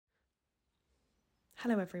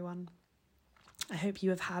Hello everyone. I hope you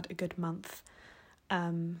have had a good month.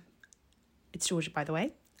 It's Georgia, by the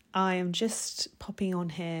way. I am just popping on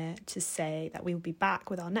here to say that we will be back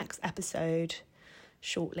with our next episode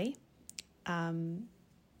shortly.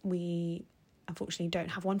 We unfortunately don't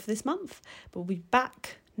have one for this month, but we'll be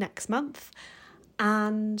back next month,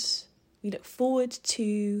 and we look forward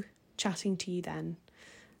to chatting to you then.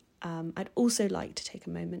 I'd also like to take a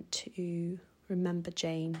moment to remember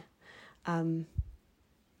Jane,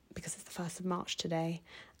 because it's the 1st of March today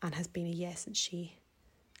and has been a year since she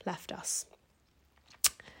left us.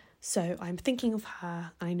 So I'm thinking of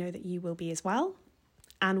her. I know that you will be as well,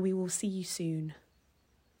 and we will see you soon.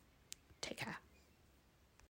 Take care.